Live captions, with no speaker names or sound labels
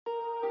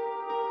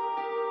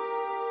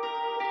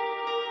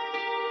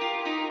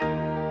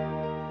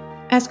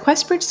As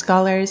QuestBridge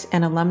scholars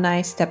and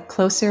alumni step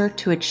closer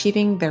to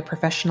achieving their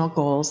professional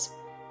goals,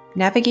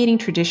 navigating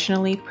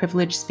traditionally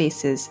privileged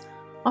spaces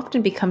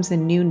often becomes the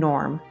new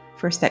norm,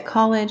 first at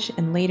college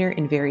and later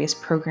in various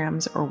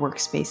programs or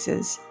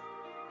workspaces.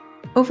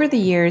 Over the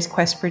years,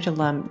 QuestBridge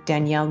alum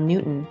Danielle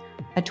Newton,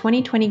 a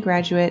 2020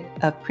 graduate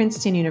of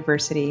Princeton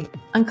University,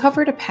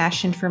 uncovered a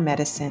passion for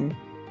medicine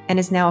and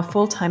is now a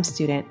full-time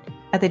student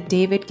at the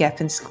David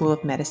Geffen School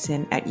of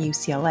Medicine at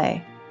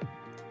UCLA.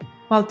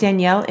 While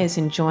Danielle is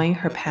enjoying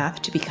her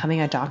path to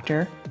becoming a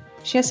doctor,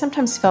 she has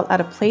sometimes felt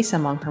out of place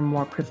among her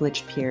more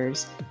privileged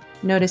peers,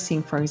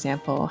 noticing, for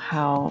example,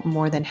 how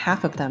more than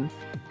half of them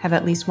have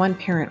at least one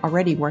parent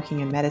already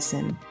working in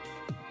medicine.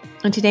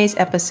 In today's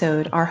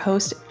episode, our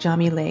host,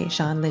 Jamile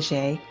Jean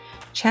Leger,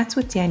 chats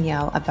with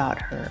Danielle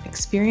about her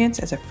experience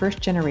as a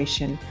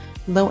first-generation,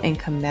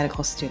 low-income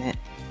medical student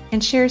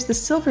and shares the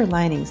silver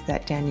linings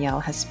that Danielle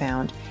has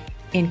found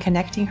in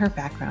connecting her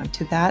background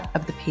to that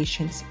of the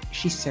patients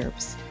she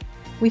serves.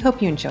 We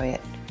hope you enjoy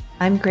it.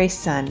 I'm Grace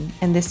Sun,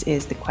 and this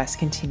is The Quest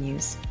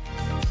Continues.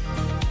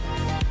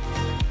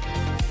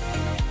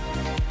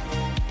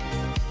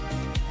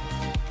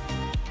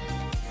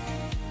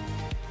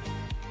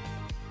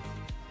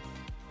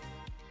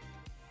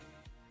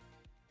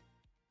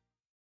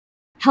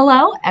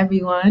 Hello,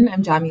 everyone.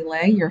 I'm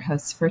Jamile, your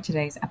host for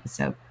today's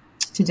episode.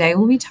 Today,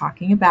 we'll be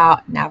talking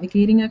about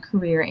navigating a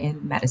career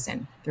in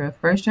medicine through a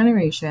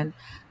first-generation,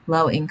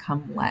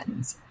 low-income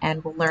lens,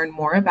 and we'll learn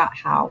more about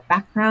how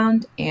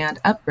background and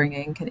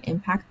upbringing can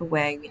impact the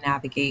way we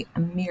navigate a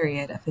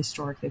myriad of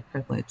historically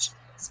privileged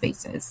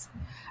spaces.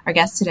 Our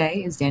guest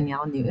today is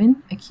Danielle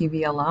Newton, a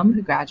QB alum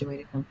who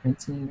graduated from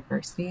Princeton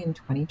University in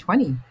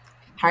 2020.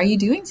 How are you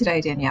doing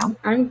today, Danielle?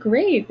 I'm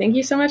great. Thank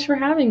you so much for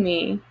having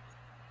me.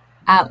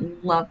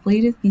 Lovely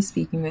to be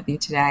speaking with you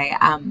today.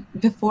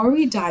 Before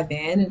we dive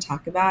in and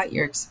talk about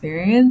your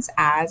experience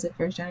as a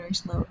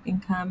first-generation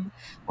low-income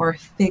or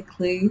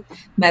FICLY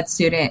med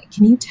student,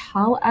 can you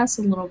tell us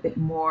a little bit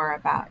more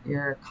about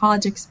your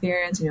college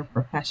experience and your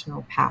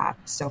professional path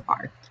so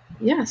far?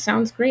 Yeah,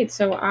 sounds great.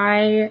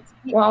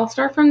 I'll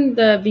start from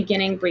the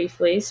beginning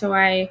briefly. So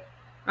I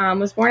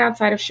was born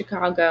outside of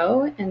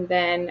Chicago, and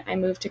then I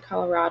moved to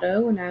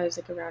Colorado when I was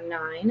around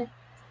 9.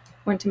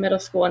 Went to middle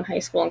school and high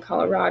school in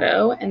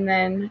Colorado, and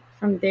then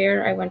from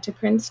there I went to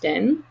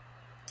Princeton,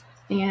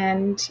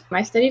 and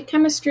I studied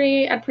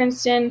chemistry at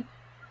Princeton,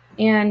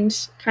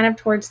 and kind of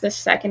towards the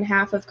second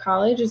half of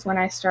college is when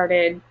I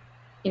started,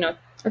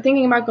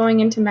 thinking about going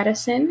into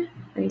medicine,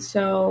 and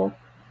so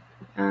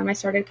I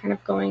started kind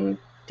of going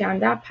down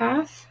that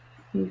path,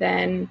 and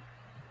then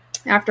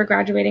after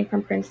graduating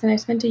from Princeton, I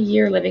spent a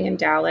year living in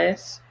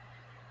Dallas.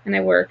 And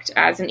I worked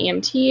as an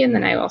EMT, and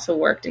then I also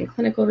worked in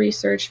clinical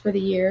research for the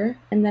year.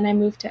 And then I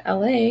moved to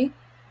LA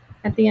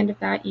at the end of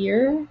that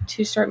year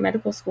to start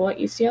medical school at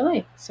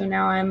UCLA. So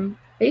now I'm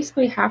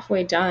basically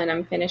halfway done.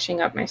 I'm finishing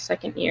up my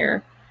second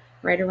year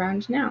right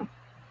around now.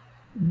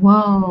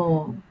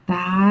 Whoa,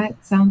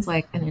 that sounds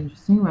like an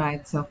interesting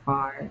ride so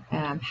far.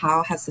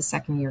 How has the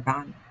second year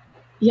gone?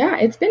 Yeah,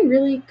 it's been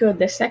really good.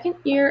 The second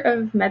year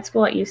of med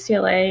school at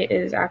UCLA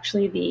is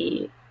actually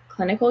the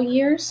clinical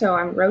year, so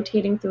I'm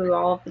rotating through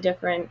all of the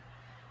different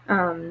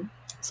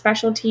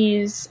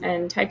specialties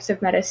and types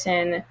of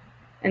medicine,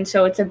 and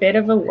so it's a bit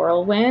of a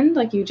whirlwind.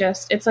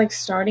 It's like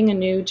starting a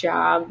new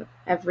job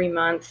every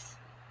month,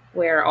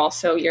 where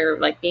also you're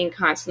like being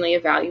constantly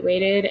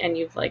evaluated, and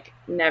you've like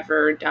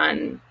never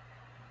done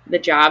the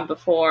job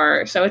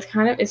before, so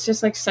it's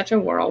just like such a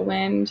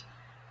whirlwind.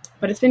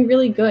 But it's been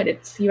really good.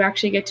 You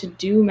actually get to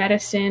do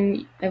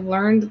medicine. I've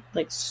learned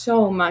like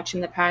so much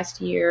in the past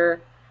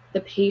year. The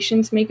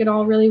patients make it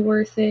all really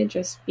worth it,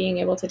 just being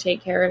able to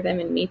take care of them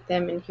and meet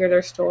them and hear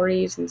their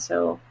stories. And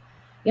so,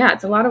 yeah,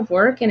 it's a lot of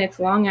work and it's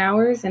long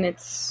hours, and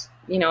it's,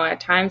 at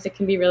times it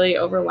can be really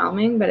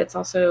overwhelming, but it's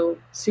also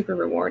super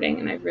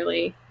rewarding, and I've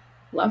really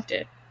loved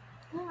it.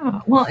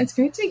 Yeah, well, it's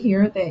great to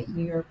hear that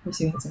you're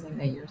pursuing something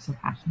that you're so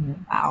passionate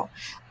about.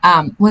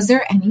 Was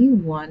there any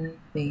one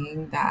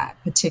thing that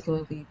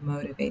particularly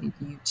motivated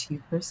you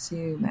to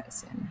pursue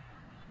medicine?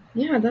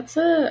 Yeah, that's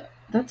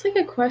like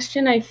a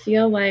question I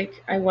feel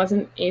like I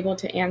wasn't able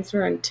to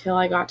answer until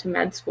I got to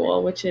med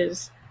school, which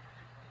is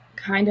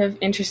kind of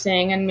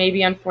interesting and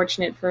maybe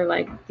unfortunate for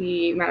like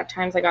the amount of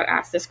times I got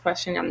asked this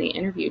question on the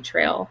interview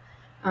trail.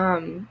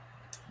 But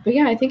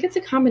yeah, I think it's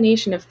a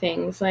combination of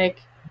things.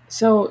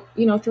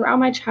 Throughout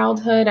my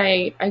childhood,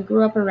 I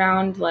grew up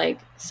around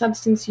like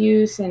substance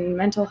use and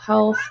mental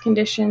health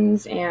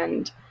conditions,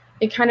 and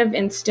it kind of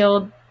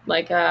instilled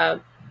like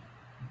a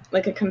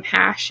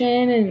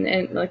compassion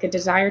and like a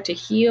desire to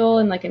heal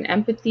and like an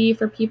empathy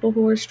for people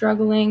who were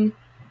struggling.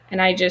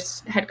 And I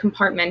just had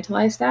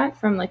compartmentalized that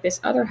from like this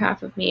other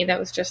half of me that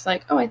was just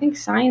like, oh, I think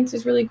science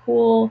is really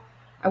cool.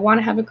 I want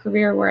to have a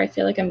career where I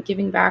feel like I'm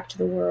giving back to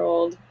the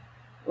world.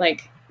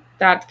 Like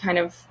that kind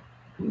of,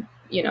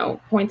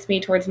 points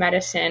me towards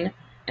medicine.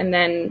 And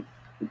then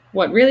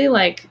what really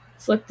like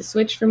flipped the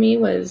switch for me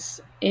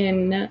was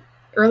in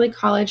early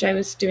college, I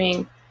was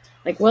doing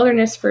like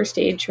wilderness first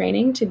aid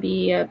training to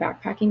be a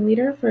backpacking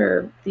leader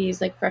for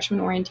these like freshman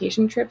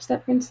orientation trips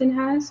that Princeton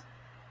has.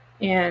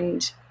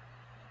 And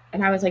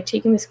I was like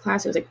taking this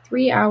class. It was like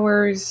 3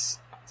 hours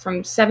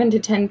from 7 to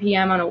 10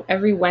 p.m. on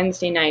every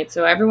Wednesday night.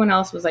 So everyone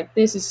else was like,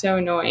 this is so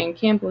annoying.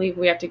 Can't believe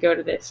we have to go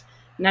to this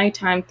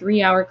nighttime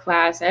 3 hour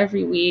class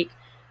every week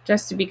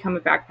just to become a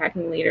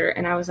backpacking leader.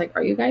 And I was like,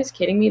 are you guys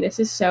kidding me? This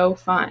is so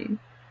fun.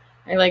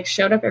 I like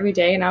showed up every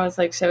day and I was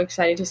like so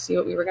excited to see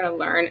what we were going to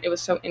learn. It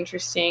was so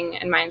interesting.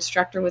 And my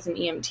instructor was an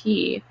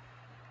EMT.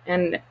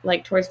 And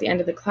like towards the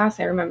end of the class,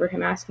 I remember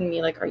him asking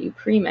me like, are you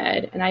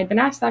pre-med? And I'd been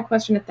asked that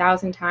question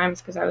 1,000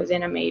 times because I was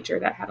in a major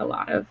that had a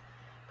lot of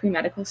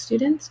pre-medical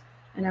students.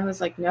 And I was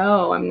like,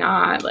 no, I'm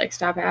not. Like,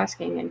 stop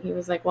asking. And he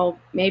was like, well,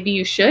 maybe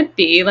you should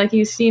be. Like,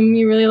 you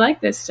really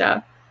like this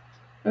stuff.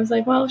 I was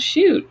like, well,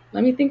 shoot,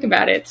 let me think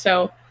about it.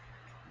 So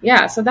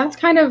yeah, so that's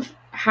kind of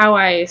how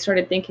I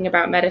started thinking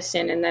about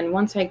medicine. And then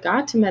once I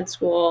got to med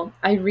school,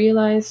 I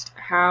realized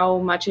how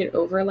much it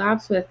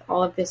overlaps with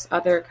all of this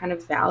other kind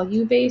of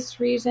value-based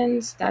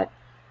reasons that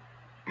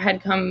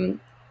had come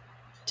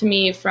to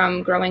me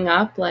from growing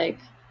up, like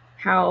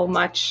how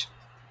much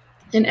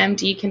an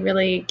MD can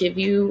really give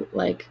you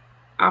like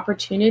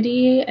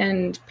opportunity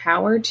and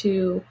power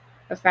to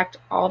affect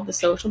all of the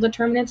social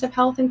determinants of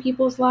health in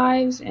people's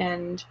lives,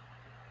 and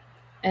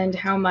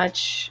how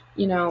much,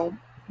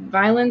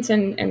 violence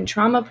and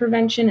trauma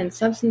prevention and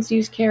substance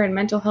use care and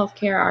mental health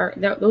care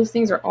those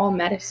things are all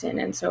medicine.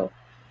 And so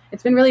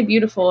it's been really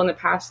beautiful in the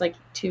past like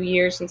 2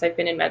 years since I've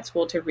been in med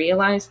school to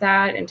realize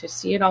that and to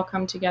see it all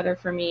come together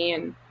for me.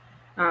 And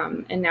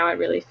now it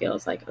really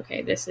feels like,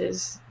 okay, this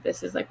is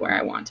like where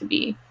I want to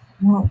be.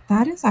 Well,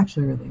 that is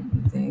actually really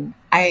amazing.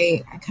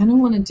 I kind of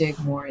want to dig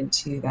more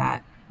into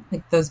that,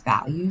 like those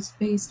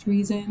values-based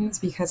reasons,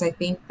 because I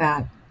think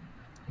that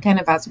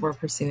kind of as we're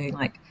pursuing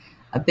like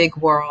a big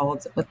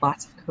world with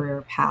lots of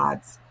career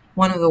paths,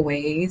 one of the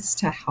ways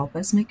to help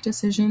us make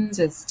decisions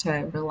is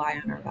to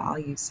rely on our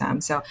values some.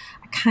 So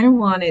I kind of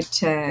wanted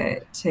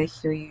to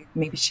hear you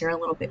maybe share a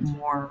little bit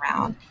more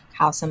around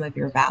how some of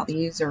your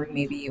values, or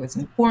maybe it was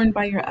informed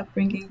by your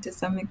upbringing to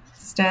some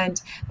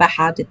extent, but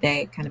how did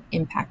they kind of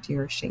impact you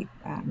or shape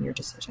your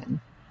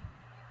decision?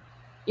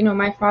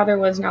 My father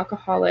was an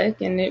alcoholic,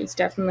 and it was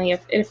definitely,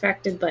 it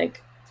affected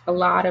like a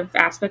lot of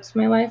aspects of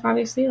my life,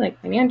 obviously,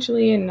 like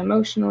financially and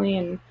emotionally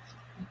and,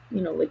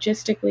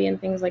 logistically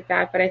and things like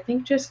that. But I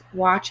think just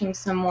watching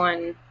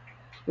someone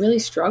really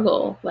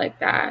struggle like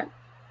that,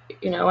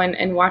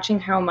 and watching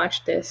how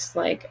much this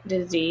like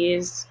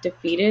disease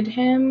defeated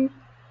him,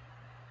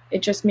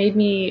 it just made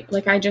me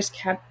like, I just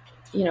kept,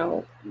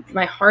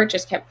 my heart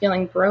just kept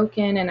feeling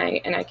broken, and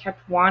I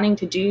kept wanting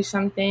to do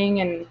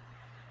something. And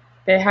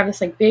they have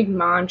this like big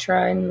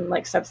mantra in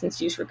like substance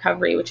use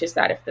recovery, which is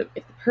that if the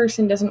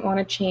person doesn't want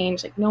to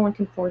change, like no one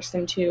can force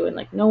them to, and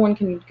like no one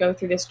can go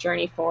through this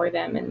journey for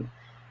them. And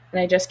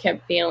I just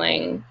kept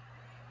feeling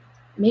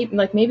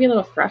maybe a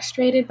little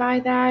frustrated by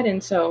that.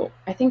 And so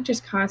I think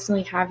just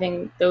constantly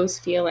having those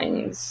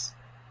feelings,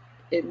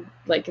 it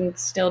like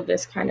instilled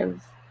this kind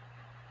of,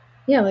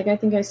 yeah, like I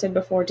think I said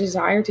before,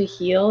 desire to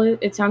heal.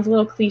 It sounds a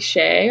little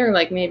cliche or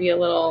like maybe a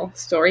little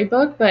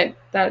storybook, but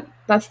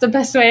that's the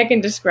best way I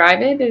can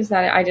describe it, is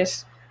that I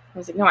was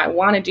like, no, I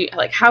want to do,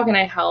 like, how can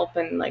I help?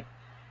 And like,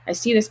 I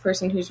see this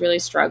person who's really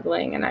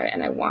struggling, and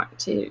I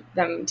want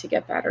them to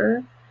get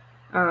better.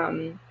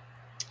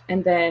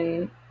 And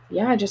then,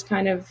 yeah, just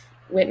kind of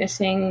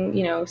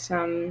witnessing,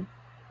 some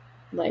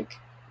like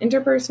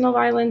interpersonal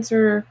violence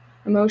or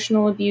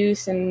emotional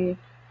abuse, and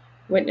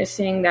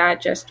witnessing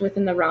that just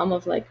within the realm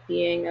of like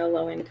being a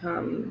low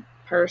income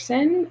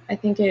person. I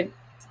think it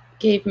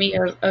gave me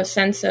a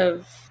sense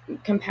of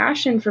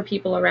compassion for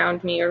people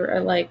around me,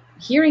 or like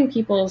hearing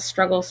people's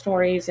struggle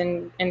stories,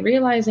 and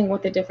realizing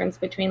what the difference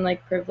between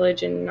like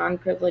privilege and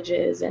non-privilege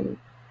is, and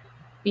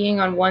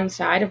being on one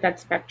side of that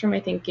spectrum, I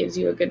think gives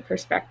you a good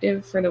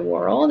perspective for the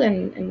world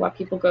and what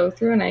people go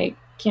through. And I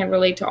can't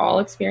relate to all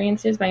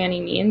experiences by any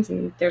means,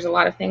 and there's a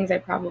lot of things I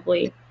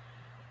probably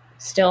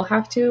still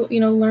have to,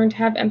 learn to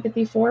have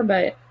empathy for,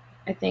 but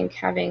I think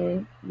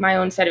having my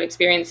own set of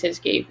experiences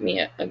gave me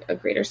a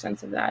greater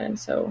sense of that. And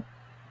so,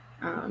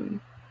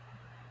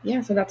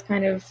 yeah, so that's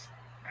kind of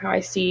how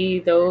I see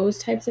those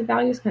types of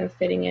values kind of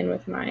fitting in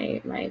with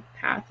my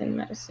path in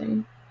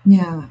medicine.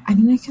 Yeah, I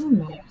mean, I can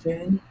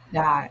imagine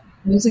that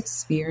those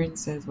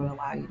experiences would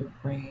allow you to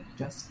bring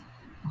just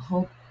a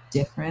whole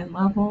different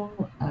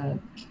level of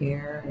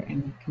care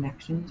and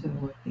connection to the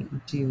work that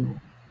you do.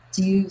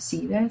 Do you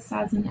see this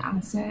as an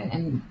asset,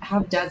 and how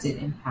does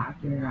it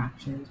impact your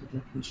interactions with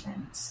your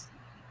patients?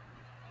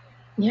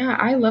 Yeah,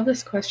 I love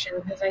this question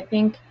because I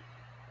think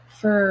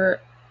for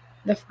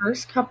the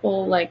first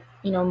couple like,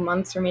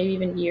 months or maybe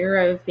even year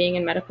of being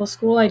in medical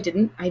school, I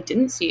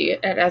didn't see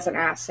it as an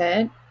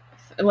asset.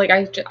 Like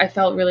I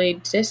felt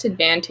really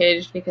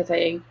disadvantaged because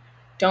I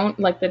don't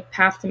like the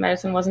path to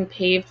medicine wasn't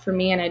paved for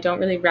me, and I don't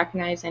really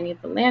recognize any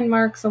of the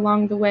landmarks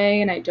along the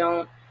way, and I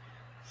don't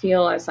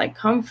feel as like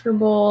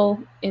comfortable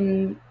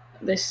in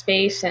this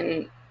space.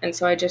 And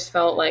so I just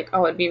felt like,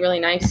 oh, it'd be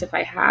really nice if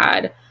I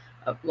had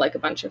like a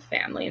bunch of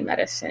family in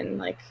medicine,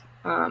 like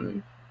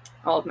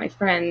all of my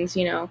friends,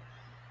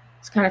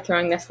 was kind of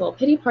throwing this little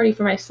pity party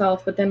for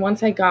myself. But then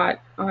once I got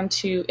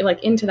into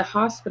the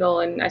hospital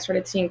and I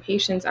started seeing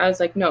patients, I was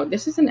like, no,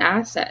 this is an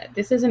asset.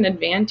 This is an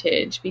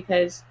advantage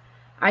because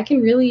I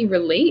can really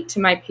relate to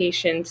my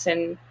patients.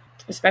 And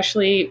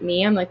especially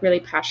me, I'm like really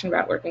passionate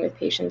about working with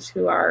patients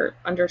who are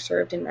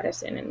underserved in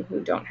medicine and who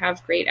don't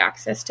have great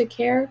access to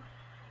care.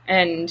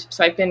 And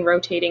so I've been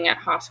rotating at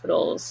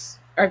hospitals,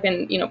 or I've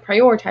been,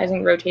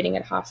 prioritizing rotating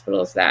at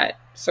hospitals that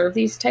serve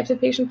these types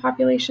of patient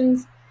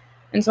populations.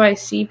 And so I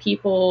see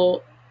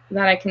people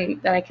that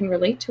I can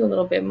relate to a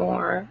little bit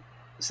more.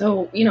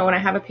 So, when I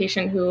have a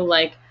patient who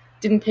like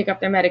didn't pick up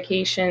their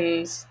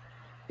medications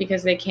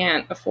because they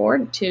can't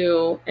afford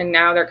to, and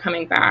now they're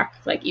coming back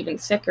like even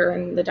sicker,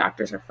 and the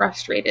doctors are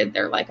frustrated.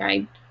 They're like,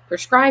 I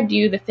prescribed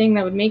you the thing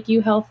that would make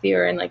you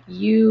healthier, and like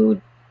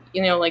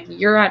like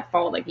you're at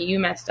fault, like you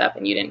messed up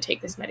and you didn't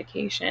take this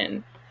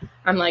medication.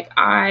 I'm like,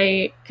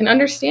 I can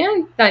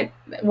understand that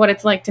what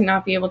it's like to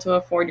not be able to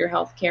afford your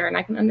health care. And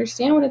I can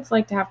understand what it's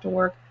like to have to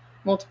work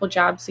multiple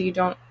jobs so you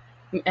don't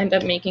end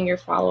up making your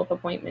follow-up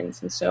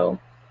appointments. And so,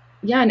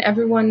 yeah, and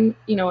everyone,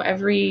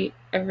 every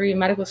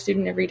medical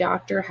student, every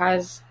doctor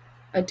has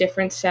a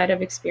different set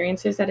of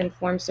experiences that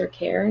informs their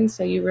care. And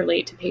so you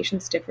relate to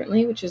patients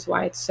differently, which is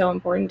why it's so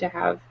important to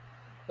have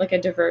like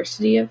a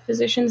diversity of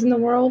physicians in the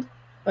world.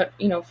 But,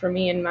 for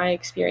me and my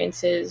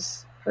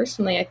experiences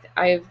personally,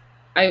 I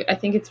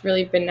think it's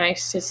really been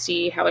nice to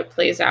see how it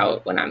plays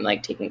out when I'm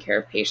like taking care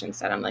of patients,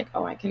 that I'm like,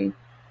 oh,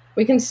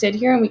 we can sit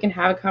here and we can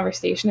have a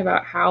conversation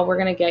about how we're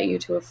going to get you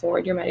to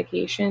afford your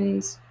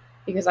medications,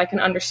 because I can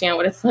understand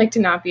what it's like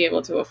to not be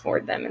able to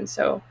afford them. And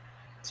so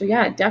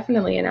yeah,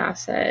 definitely an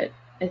asset.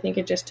 I think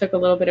it just took a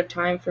little bit of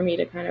time for me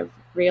to kind of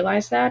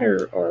realize that,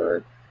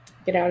 or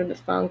get out of the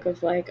funk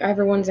of like,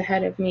 everyone's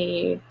ahead of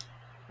me,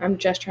 I'm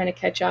just trying to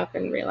catch up,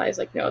 and realize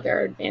like, no, there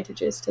are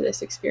advantages to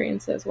this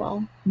experience as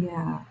well.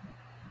 Yeah.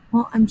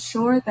 Well, I'm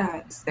sure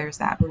that there's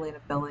that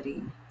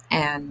relatability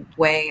and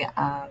way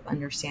of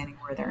understanding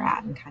where they're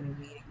at and kind of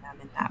meeting them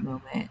in that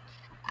moment.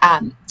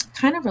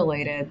 Kind of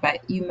related,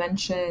 but you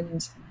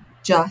mentioned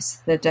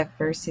just the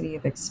diversity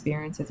of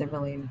experiences that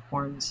really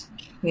informed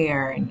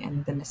care,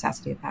 and the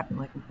necessity of having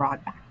like a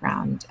broad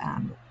background,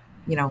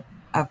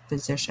 of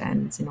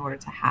physicians in order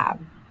to have,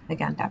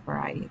 again, that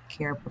variety of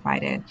care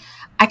provided.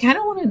 I kind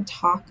of want to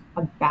talk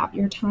about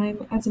your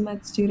time as a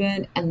med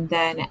student and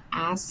then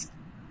ask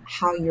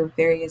how your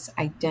various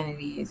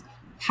identities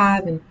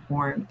have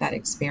informed that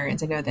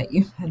experience. I know that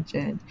you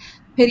mentioned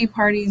pity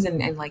parties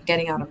and like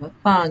getting out of a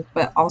funk,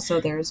 but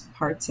also there's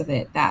parts of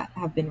it that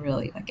have been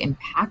really like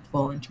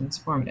impactful and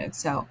transformative.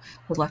 So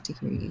would love to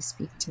hear you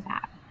speak to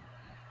that.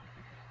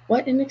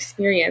 What an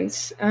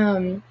experience.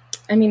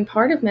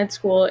 Part of med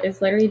school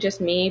is literally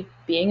just me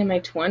being in my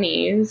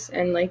 20s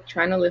and like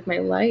trying to live my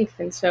life.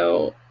 And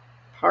so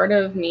part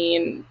of me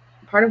and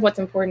part of what's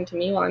important to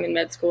me while I'm in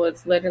med school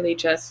is literally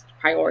just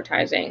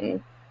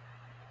prioritizing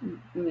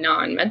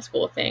non-med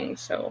school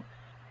things. So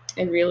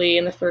I really,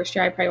 in the first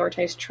year, I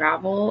prioritized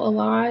travel a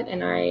lot,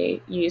 and I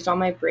used all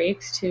my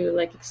breaks to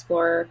like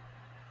explore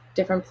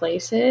different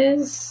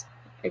places,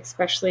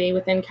 especially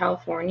within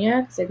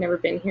California, because I've never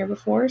been here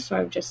before. So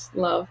I've just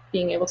loved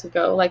being able to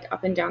go like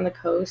up and down the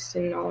coast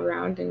and all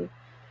around and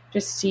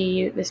just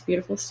see this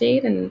beautiful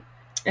state. And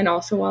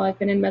also while I've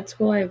been in med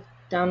school, I've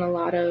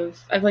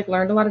like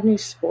learned a lot of new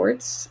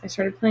sports. I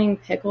started playing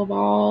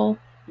pickleball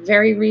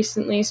very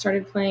recently,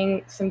 started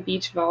playing some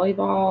beach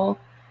volleyball.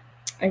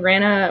 I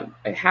ran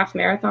a half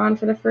marathon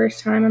for the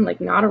first time. I'm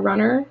like not a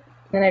runner.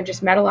 And I've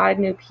just met a lot of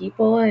new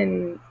people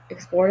and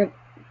explored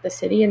the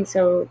city. And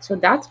so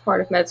that's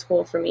part of med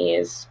school for me,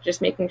 is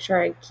just making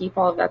sure I keep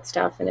all of that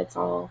stuff and it's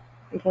all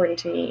important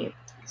to me.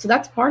 So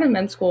that's part of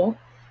med school.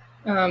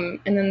 And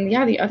then,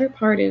 yeah, the other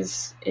part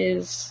is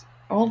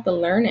all of the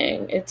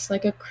learning. It's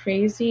like a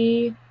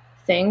crazy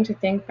thing to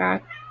think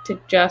back to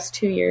just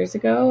 2 years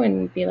ago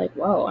and be like,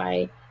 whoa,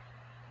 I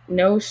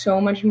know so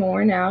much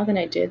more now than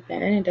I did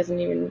then. It doesn't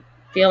even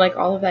feel like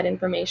all of that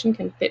information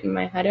can fit in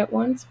my head at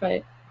once.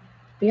 But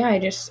yeah, I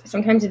just,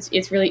 sometimes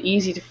it's really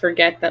easy to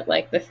forget that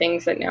like the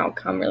things that now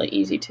come really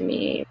easy to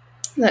me,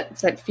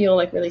 that feel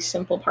like really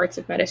simple parts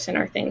of medicine,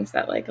 are things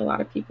that like a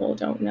lot of people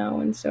don't know.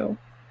 And so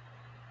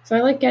I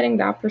like getting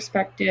that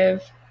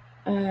perspective.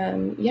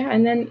 Yeah.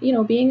 And then,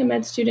 being a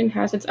med student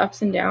has its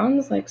ups and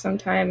downs. Like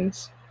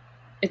sometimes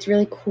it's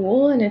really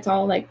cool and it's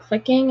all like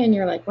clicking and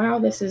you're like, wow,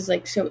 this is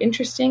like so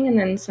interesting. And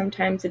then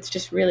sometimes it's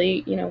just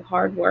really,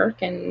 hard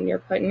work and you're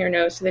putting your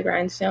nose to the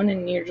grindstone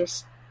and you're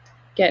just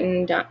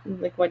getting done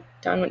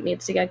what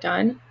needs to get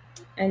done.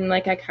 And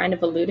like I kind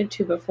of alluded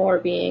to before,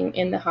 being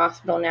in the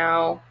hospital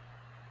now,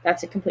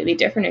 that's a completely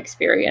different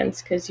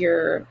experience, because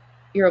you're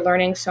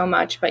learning so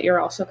much, but you're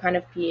also kind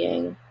of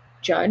being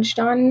judged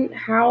on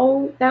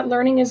how that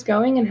learning is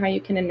going and how you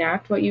can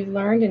enact what you've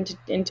learned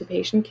into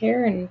patient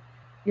care. And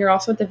you're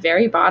also at the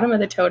very bottom of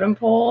the totem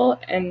pole,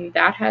 and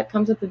that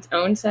comes with its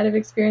own set of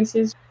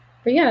experiences.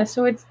 But yeah,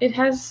 so it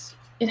has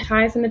it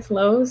highs and its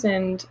lows.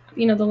 And,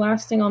 the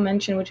last thing I'll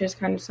mention, which is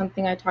kind of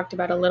something I talked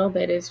about a little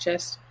bit, is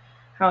just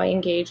how I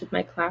engage with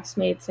my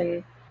classmates.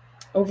 And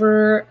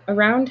over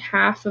around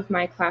half of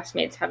my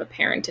classmates have a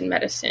parent in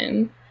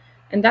medicine.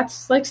 And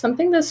that's like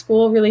something the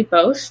school really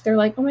boasts. They're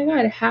like, oh my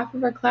God, half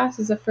of our class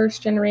is a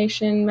first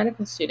generation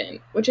medical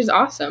student, which is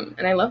awesome.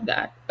 And I love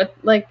that. But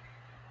like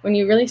when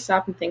you really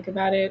stop and think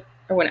about it,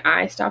 or when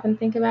I stop and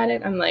think about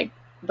it, I'm like,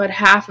 but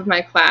half of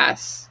my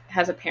class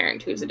has a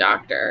parent who's a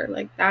doctor.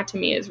 Like that to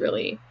me is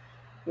really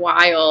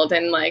wild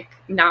and like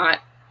not,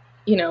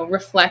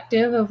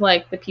 reflective of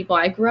like the people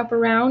I grew up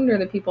around or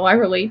the people I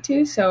relate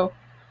to. So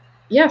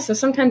yeah, so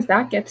sometimes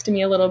that gets to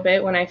me a little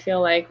bit when I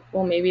feel like,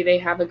 well, maybe they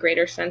have a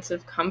greater sense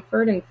of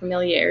comfort and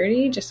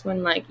familiarity just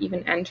when like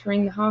even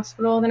entering the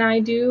hospital than I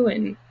do.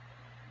 And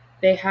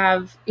they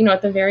have,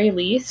 at the very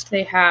least,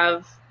 they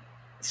have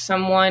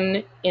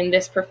someone in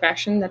this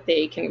profession that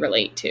they can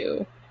relate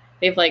to.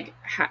 They've like,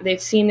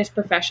 they've seen this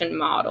profession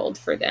modeled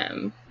for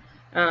them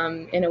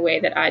in a way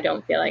that I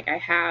don't feel like I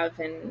have.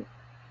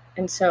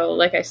 And so,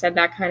 like I said,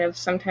 that kind of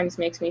sometimes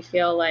makes me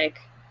feel like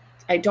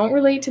I don't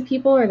relate to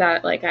people or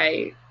that like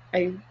I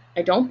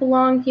don't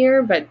belong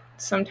here, but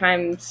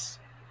sometimes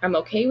I'm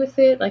okay with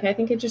it. Like I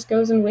think it just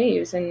goes in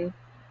waves. And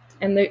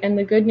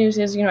the good news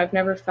is, I've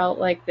never felt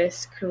like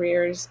this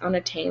career is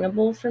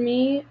unattainable for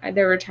me.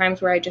 There were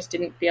times where I just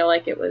didn't feel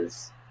like it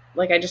was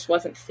like I just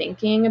wasn't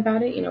thinking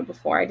about it,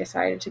 before I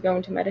decided to go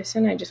into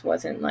medicine. I just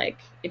wasn't like,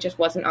 it just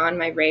wasn't on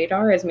my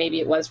radar as maybe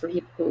it was for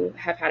people who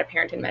have had a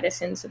parent in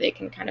medicine, so they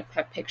can kind of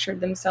have pictured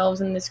themselves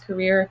in this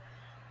career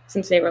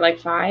since they were like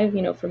 5.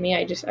 For me,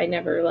 I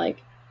never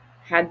like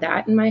had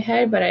that in my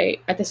head, but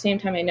at the same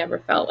time, I never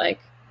felt like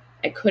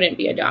I couldn't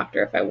be a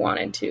doctor if I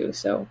wanted to.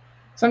 So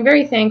I'm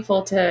very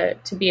thankful to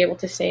be able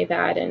to say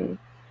that and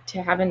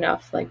to have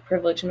enough like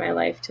privilege in my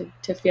life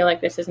to feel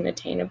like this is an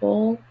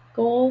attainable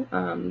goal.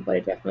 But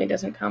it definitely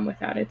doesn't come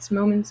without its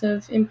moments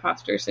of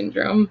imposter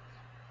syndrome.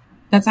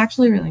 That's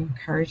actually really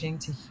encouraging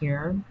to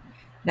hear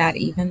that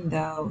even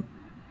though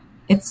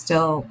it's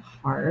still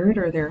hard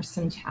or there are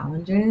some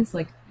challenges,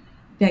 like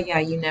that, yeah,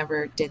 you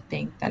never did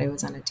think that it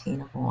was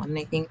unattainable. And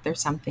I think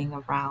there's something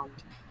around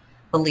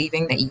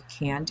believing that you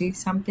can do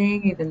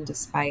something, even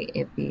despite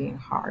it being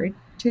hard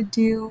to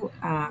do,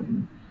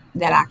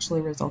 that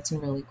actually results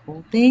in really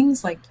cool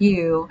things like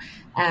you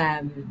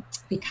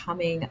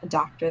becoming a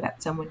doctor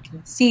that someone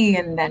can see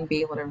and then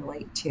be able to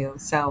relate to.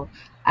 So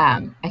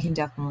I can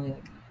definitely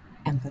like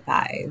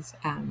empathize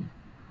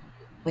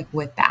like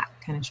with that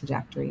kind of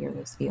trajectory or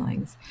those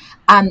feelings.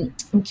 I'm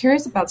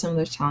curious about some of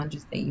those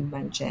challenges that you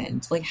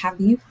mentioned. Like,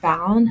 have you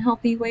found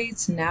healthy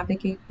ways to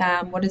navigate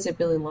them? What does it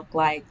really look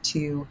like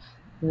to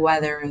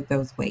weather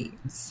those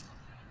waves?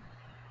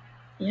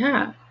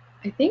 Yeah,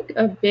 I think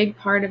a big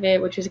part of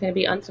it, which is going to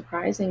be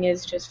unsurprising,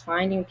 is just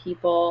finding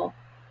people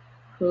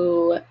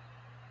who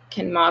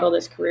can model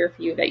this career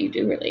for you that you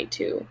do relate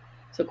to.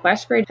 So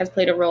QuestBridge has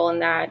played a role in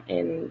that,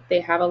 and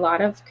they have a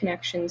lot of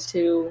connections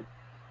to,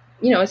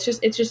 it's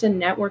just a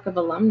network of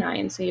alumni,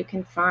 and so you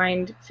can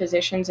find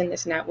physicians in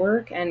this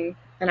network, and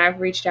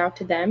I've reached out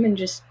to them and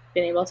just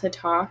been able to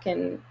talk,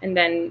 and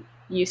then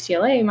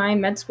UCLA, my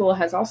med school,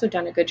 has also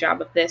done a good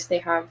job of this. They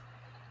have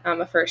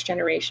a first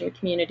generation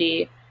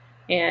community,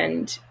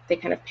 and they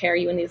kind of pair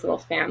you in these little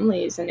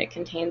families, and it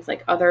contains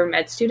like other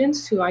med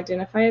students who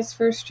identify as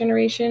first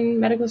generation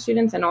medical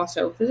students and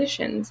also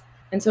physicians.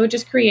 And so it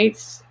just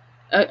creates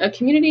a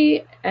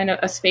community and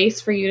a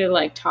space for you to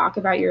like talk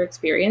about your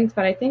experience.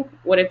 But I think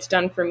what it's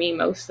done for me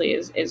mostly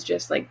is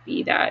just like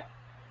be that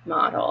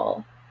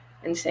model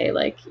and say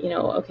like,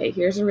 okay,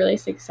 here's a really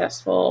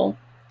successful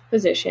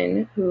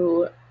physician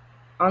who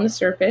on the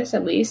surface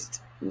at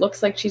least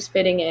looks like she's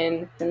fitting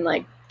in and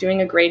like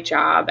doing a great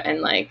job, and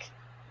like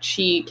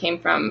she came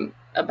from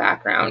a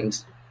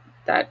background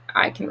that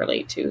I can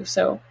relate to.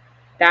 So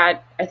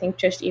that, I think,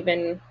 just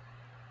even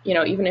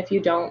if you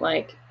don't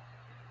like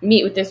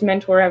meet with this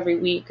mentor every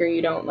week, or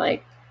you don't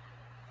like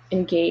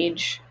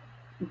engage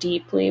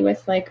deeply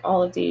with like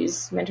all of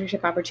these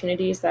mentorship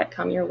opportunities that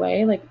come your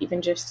way, like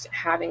even just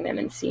having them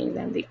and seeing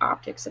them, the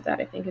optics of that,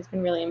 I think has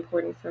been really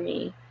important for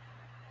me.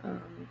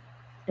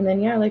 And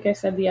then, yeah, like I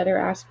said, the other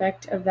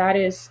aspect of that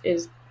is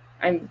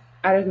I'm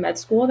out of med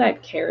school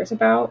that cares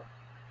about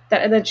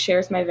that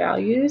shares my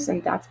values,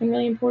 and that's been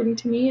really important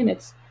to me. And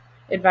it's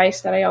advice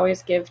that I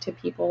always give to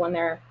people when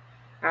they're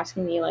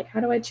asking me like,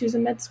 how do I choose a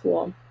med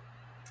school?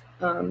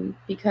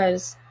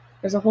 Because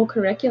there's a whole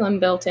curriculum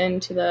built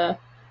into the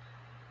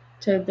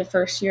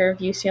first year of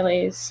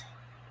UCLA's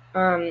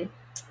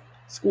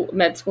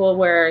med school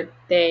where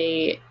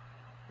they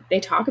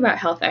talk about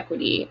health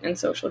equity and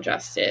social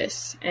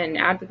justice and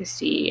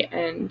advocacy,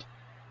 and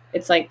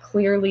it's like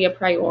clearly a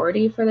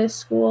priority for this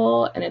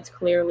school, and it's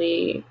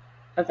clearly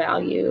a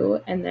value,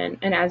 and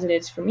as it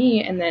is for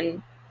me. And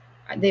then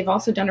they've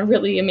also done a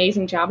really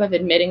amazing job of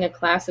admitting a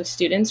class of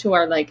students who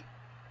are like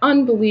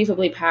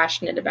unbelievably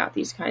passionate about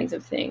these kinds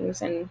of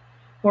things, and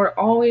who are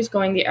always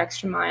going the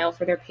extra mile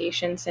for their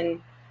patients.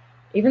 And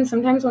even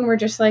sometimes when we're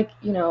just like,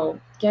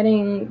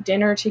 getting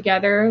dinner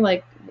together,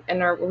 like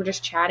we're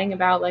just chatting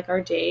about like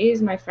our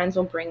days, my friends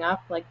will bring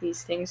up like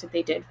these things that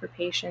they did for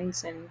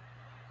patients and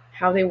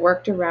how they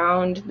worked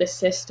around the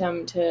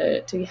system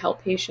to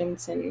help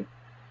patients, and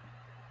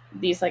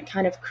these like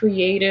kind of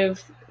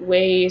creative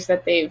ways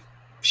that they've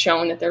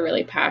shown that they're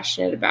really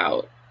passionate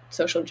about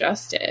social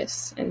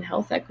justice and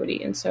health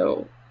equity. And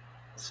so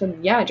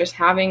yeah, just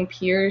having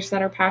peers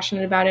that are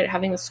passionate about it,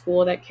 having a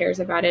school that cares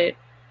about it,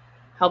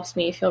 helps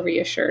me feel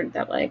reassured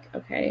that like,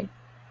 okay,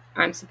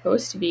 I'm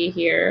supposed to be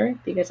here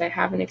because I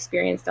have an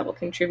experience that will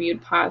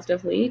contribute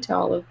positively to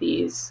all of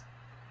these,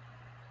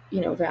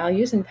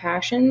 values and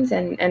passions,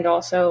 and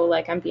also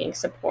like I'm being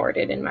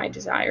supported in my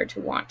desire to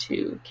want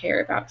to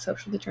care about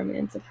social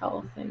determinants of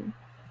health and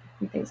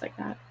things like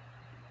that.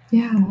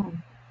 Yeah,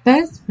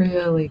 that's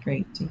really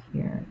great to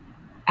hear.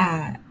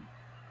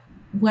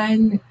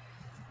 When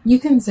you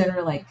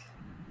consider like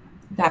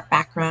that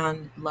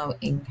background, low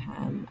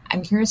income,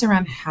 I'm curious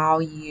around how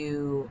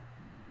you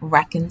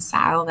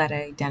reconcile that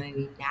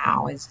identity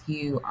now as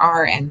you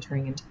are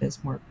entering into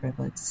this more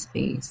privileged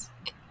space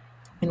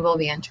and will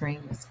be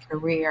entering this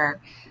career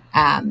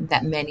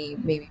that many,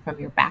 maybe from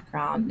your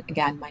background,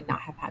 again, might not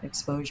have had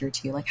exposure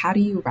to. Like, how do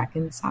you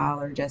reconcile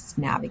or just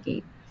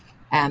navigate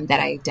that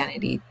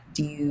identity?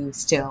 Do you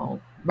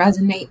still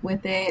resonate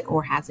with it,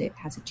 or has it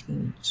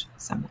changed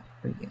somewhat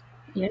for you?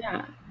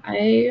 Yeah,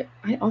 I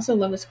also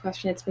love this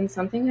question. It's been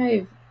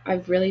something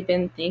I've really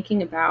been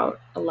thinking about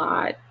a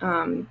lot,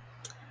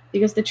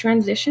 because the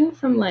transition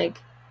from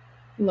like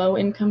low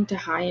income to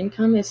high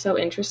income is so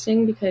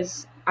interesting,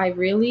 because I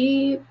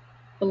really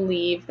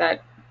believe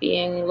that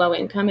being low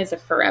income is a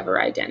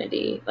forever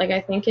identity. Like, I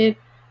think it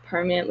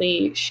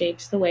permanently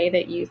shapes the way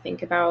that you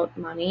think about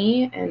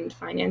money and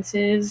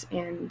finances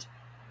and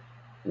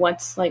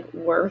what's like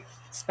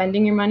worth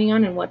spending your money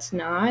on and what's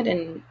not,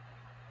 and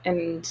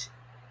and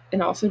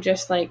also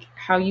just like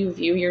how you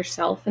view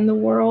yourself in the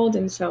world.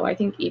 And so I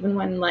think even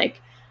when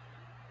like,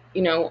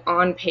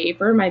 on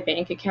paper my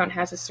bank account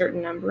has a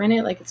certain number in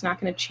it, like it's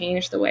not going to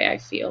change the way I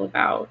feel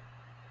about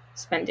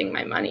spending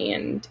my money,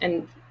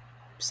 and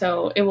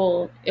so it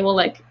will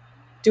like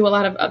do a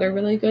lot of other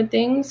really good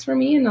things for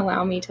me and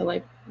allow me to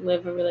like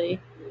live a really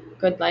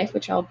good life,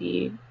 which I'll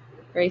be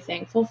very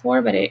thankful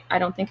for, but I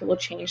don't think it will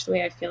change the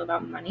way I feel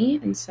about money.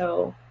 And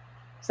so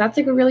that's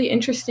like a really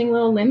interesting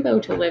little limbo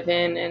to live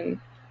in. And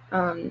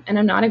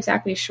I'm not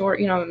exactly sure,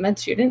 I'm a med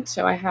student,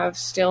 so I have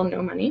still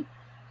no money.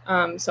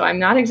 So I'm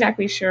not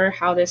exactly sure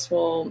how this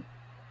will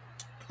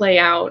play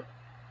out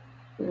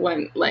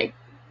when like,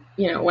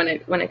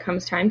 when it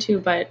comes time to,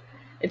 but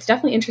it's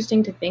definitely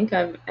interesting to think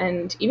of.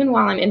 And even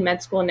while I'm in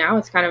med school now,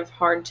 it's kind of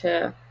hard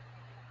to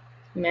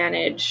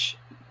manage.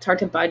 It's hard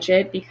to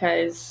budget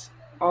because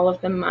all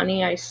of the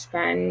money I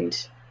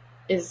spend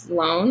is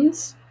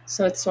loans.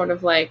 So it's sort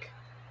of like,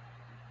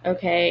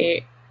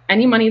 okay,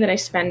 any money that I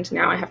spend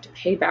now I have to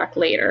pay back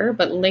later,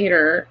 but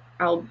later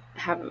I'll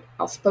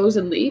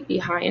supposedly be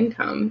high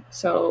income,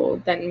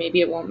 so then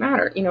maybe it won't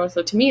matter.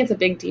 So to me it's a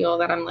big deal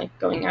that I'm like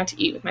going out to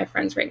eat with my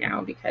friends right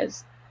now,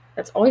 because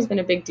that's always been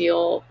a big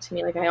deal to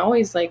me. Like, I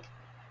always like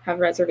have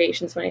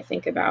reservations when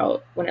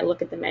I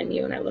look at the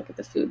menu and I look at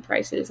the food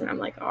prices, and I'm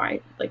like, oh,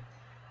 I like,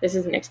 this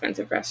is an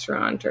expensive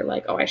restaurant, or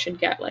like, oh, I should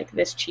get like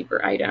this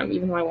cheaper item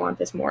even though I want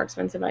this more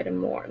expensive item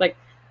more. Like,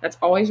 that's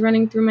always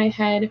running through my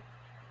head.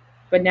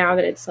 But now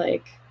that it's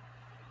like,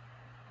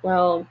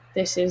 well,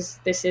 this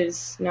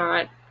is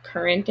not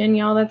current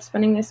Danielle that's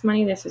spending this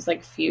money. This is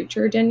like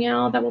future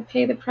Danielle that will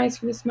pay the price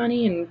for this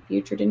money, and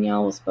future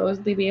Danielle will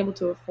supposedly be able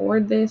to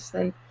afford this.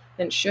 Then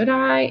should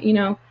I?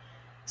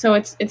 So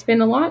it's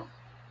been a lot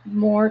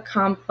more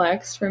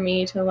complex for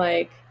me to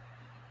like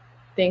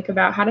think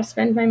about how to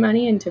spend my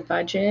money and to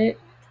budget.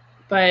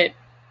 But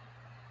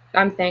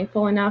I'm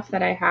thankful enough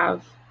that I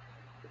have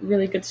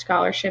really good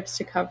scholarships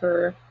to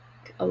cover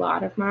a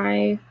lot of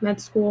my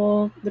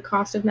the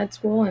cost of med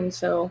school. And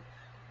so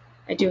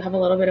I do have a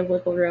little bit of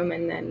wiggle room.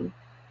 And then,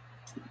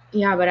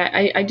 yeah, but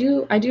I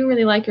do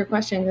really like your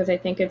question, because I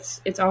think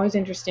it's always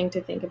interesting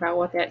to think about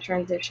what that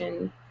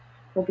transition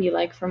will be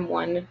like from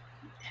one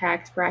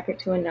tax bracket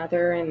to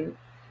another. And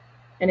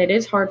it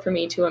is hard for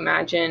me to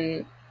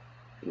imagine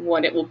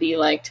what it will be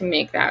like to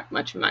make that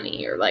much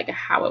money, or like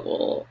how it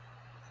will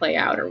play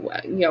out, or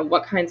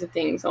what kinds of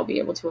things I'll be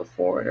able to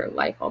afford, or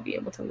life I'll be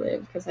able to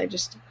live, because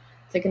it's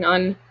like an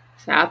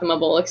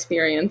unfathomable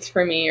experience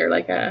for me, or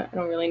like I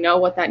don't really know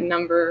what that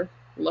number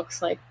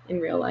looks like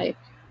in real life.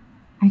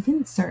 I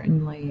can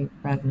certainly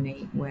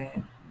resonate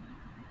with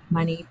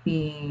money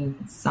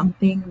being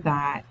something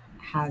that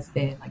has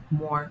been like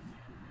more,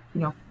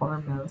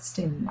 foremost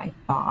in my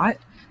thought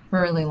for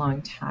a really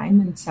long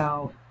time. And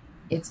so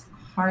it's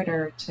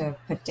harder to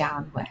put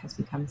down what has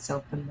become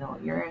so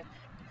familiar.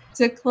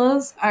 To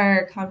close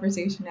our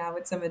conversation now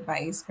with some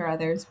advice for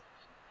others,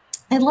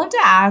 I'd love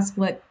to ask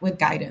what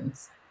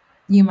guidance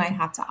you might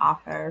have to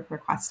offer for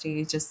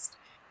questies just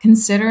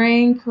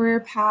considering career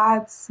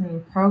paths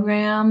and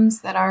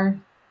programs that are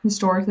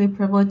historically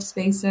privileged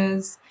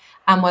spaces,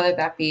 whether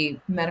that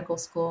be medical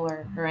school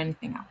or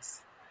anything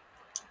else.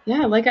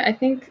 Yeah, like I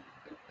think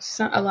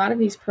a lot of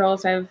these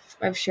pearls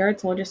I've shared,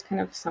 so I'll just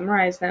kind of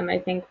summarize them. I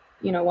think,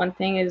 one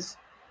thing is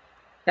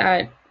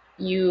that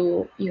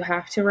you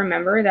have to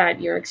remember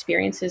that your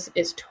experience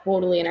is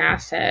totally an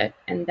asset,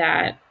 and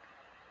that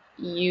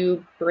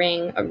you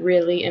bring a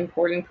really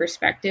important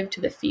perspective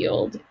to the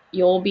field.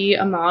 You'll be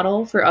a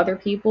model for other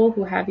people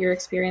who have your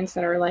experience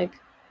that are like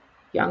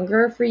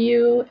younger for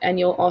you, and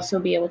you'll also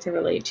be able to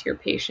relate to your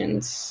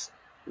patients,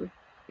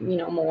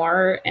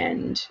 more,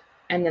 and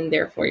then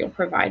therefore you'll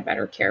provide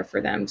better care for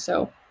them.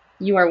 So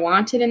you are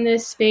wanted in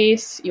this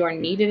space, you are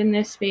needed in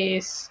this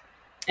space,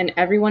 and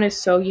everyone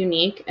is so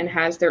unique and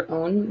has their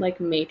own like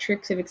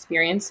matrix of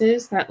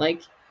experiences that,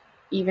 like,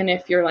 even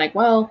if you're like,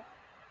 well,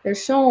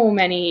 there's so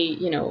many,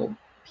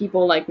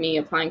 people like me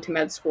applying to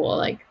med school,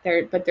 like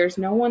but there's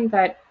no one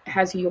that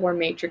has your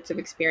matrix of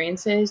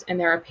experiences, and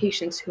there are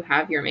patients who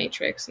have your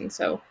matrix. And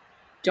so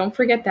don't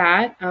forget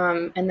that.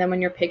 And then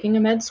when you're picking a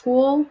med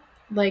school,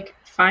 like,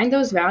 find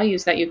those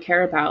values that you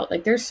care about.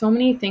 Like, there's so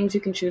many things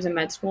you can choose a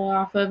med school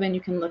off of, and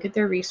you can look at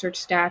their research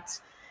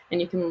stats,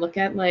 and you can look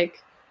at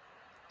like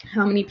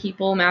how many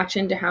people match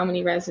into how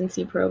many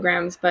residency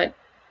programs. But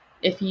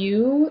if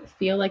you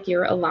feel like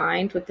you're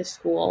aligned with the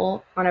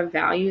school on a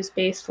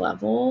values-based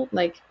level,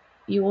 like,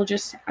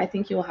 I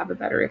think you will have a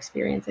better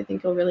experience. I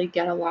think you'll really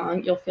get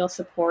along. You'll feel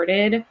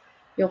supported.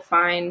 You'll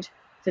find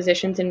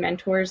physicians and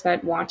mentors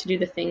that want to do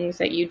the things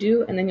that you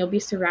do. And then you'll be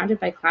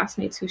surrounded by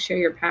classmates who share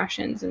your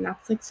passions. And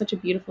that's like such a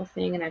beautiful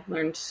thing. And I've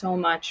learned so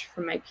much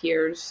from my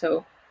peers.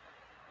 So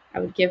I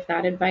would give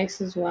that advice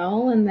as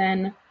well. And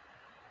then,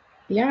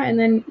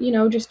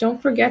 just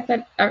don't forget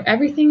that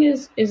everything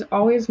is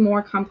always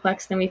more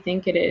complex than we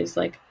think it is.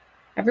 Like,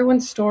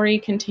 everyone's story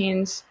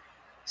contains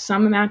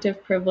some amount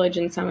of privilege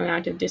and some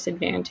amount of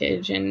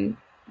disadvantage, and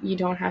you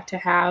don't have to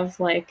have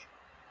like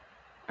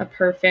a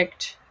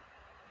perfect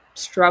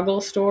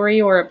struggle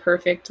story or a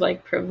perfect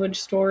like privilege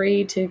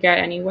story to get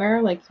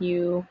anywhere. Like,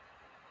 you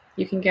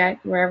can get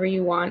wherever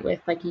you want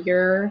with like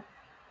your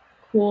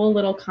cool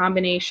little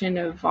combination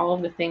of all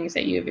of the things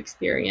that you've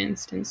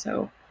experienced. And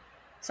so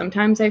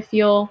sometimes I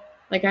feel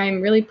like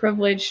I'm really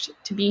privileged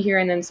to be here,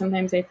 and then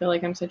sometimes I feel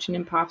like I'm such an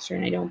imposter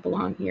and I don't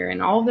belong here.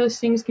 And all of those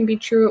things can be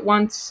true at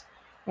once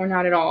or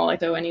not at all.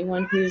 So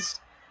anyone who's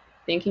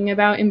thinking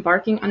about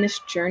embarking on this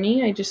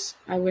journey,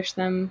 I wish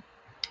them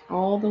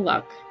all the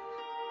luck.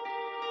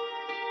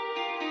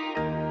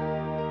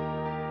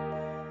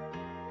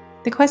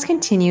 The Quest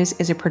Continues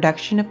is a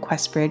production of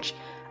QuestBridge,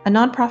 a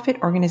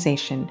nonprofit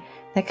organization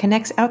that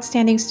connects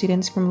outstanding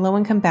students from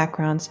low-income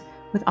backgrounds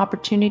with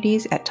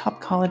opportunities at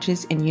top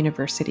colleges and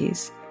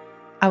universities.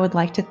 I would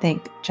like to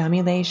thank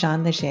Jamile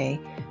Jean Leger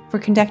for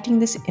conducting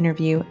this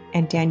interview,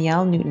 and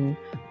Danielle Newton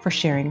for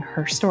sharing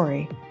her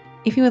story.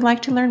 If you would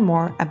like to learn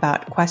more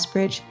about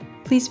QuestBridge,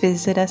 please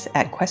visit us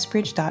at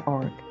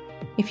questbridge.org.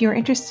 If you are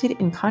interested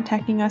in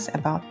contacting us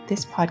about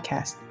this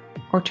podcast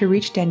or to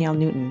reach Danielle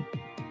Newton,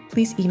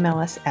 please email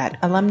us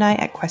at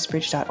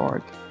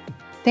alumni@questbridge.org.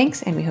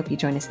 Thanks, and we hope you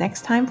join us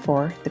next time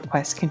for The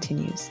Quest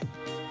Continues.